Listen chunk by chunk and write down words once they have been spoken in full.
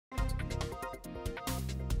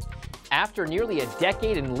After nearly a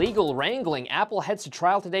decade in legal wrangling, Apple heads to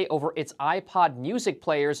trial today over its iPod music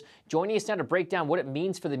players. Joining us now to break down what it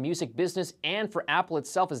means for the music business and for Apple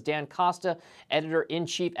itself is Dan Costa,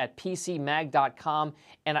 editor-in-chief at PCMag.com.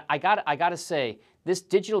 And I gotta say, this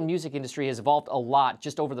digital music industry has evolved a lot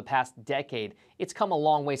just over the past decade. It's come a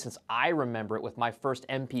long way since I remember it with my first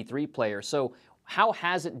MP3 player. So how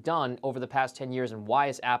has it done over the past 10 years, and why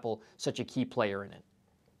is Apple such a key player in it?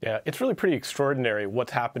 Yeah, it's really pretty extraordinary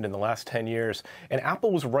what's happened in the last 10 years. And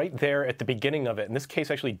Apple was right there at the beginning of it. And this case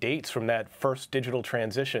actually dates from that first digital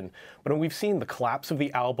transition. But when we've seen the collapse of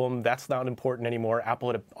the album, that's not important anymore.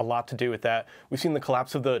 Apple had a lot to do with that. We've seen the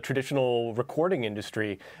collapse of the traditional recording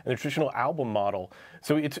industry and the traditional album model.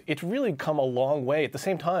 So it's really come a long way. At the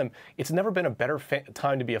same time, it's never been a better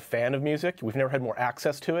time to be a fan of music. We've never had more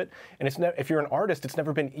access to it. And if you're an artist, it's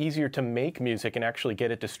never been easier to make music and actually get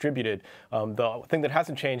it distributed. The thing that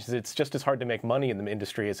hasn't changed is it's just as hard to make money in the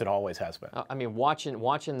industry as it always has been. I mean,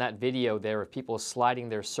 watching that video there of people sliding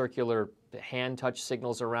their circular hand touch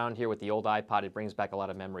signals around here with the old iPod, it brings back a lot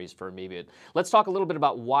of memories for me. But let's talk a little bit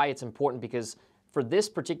about why it's important, because for this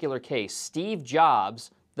particular case, Steve Jobs,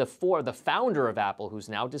 the founder of Apple, who's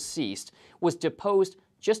now deceased, was deposed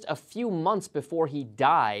just a few months before he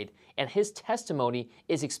died, and his testimony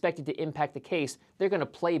is expected to impact the case. They're going to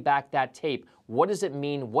play back that tape. What does it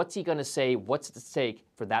mean? What's he going to say? What's at stake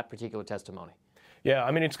for that particular testimony? Yeah,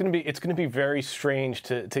 I mean, it's going to be very strange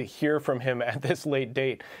to hear from him at this late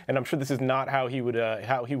date, and I'm sure this is not how he would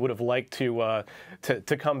have liked to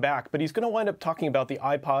come back. But he's going to wind up talking about the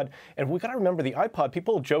iPod, and we got to remember the iPod.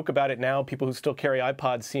 People joke about it now. People who still carry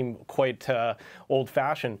iPods seem quite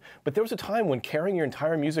old-fashioned. But there was a time when carrying your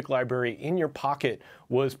entire music library in your pocket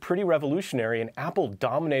was pretty revolutionary, and Apple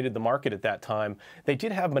dominated the market at that time. They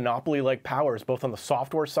did have monopoly-like powers, both on the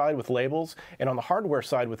software side with labels and on the hardware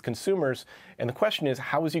side with consumers. And the question is,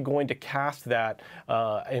 how is he going to cast that,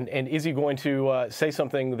 and is he going to say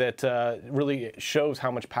something that really shows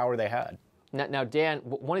how much power they had? Now, Dan,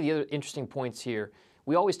 one of the other interesting points here,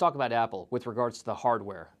 we always talk about Apple with regards to the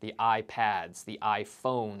hardware, the iPads, the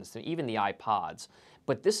iPhones, even the iPods.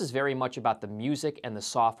 But this is very much about the music and the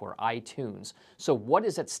software, iTunes. So what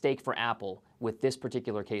is at stake for Apple with this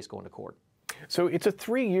particular case going to court? So it's a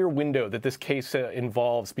 3-year window that this case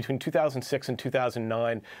involves, between 2006 and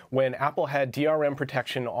 2009, when Apple had DRM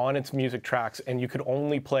protection on its music tracks, and you could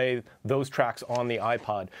only play those tracks on the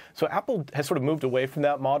iPod. So Apple has sort of moved away from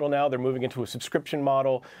that model now. They're moving into a subscription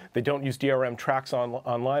model. They don't use DRM tracks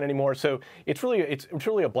online anymore. So it's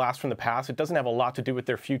really a blast from the past. It doesn't have a lot to do with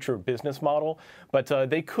their future business model, but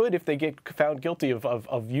they could, if they get found guilty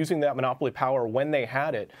of using that monopoly power when they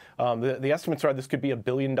had it. The estimates are this could be $1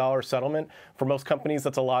 billion settlement. For most companies,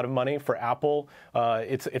 that's a lot of money. For Apple,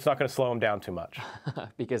 it's not going to slow them down too much.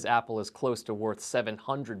 Because Apple is close to worth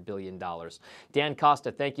 $700 billion. Dan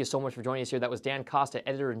Costa, thank you so much for joining us here. That was Dan Costa,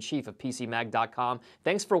 editor-in-chief of PCMag.com.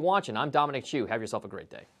 Thanks for watching. I'm Dominic Chu. Have yourself a great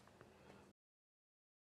day.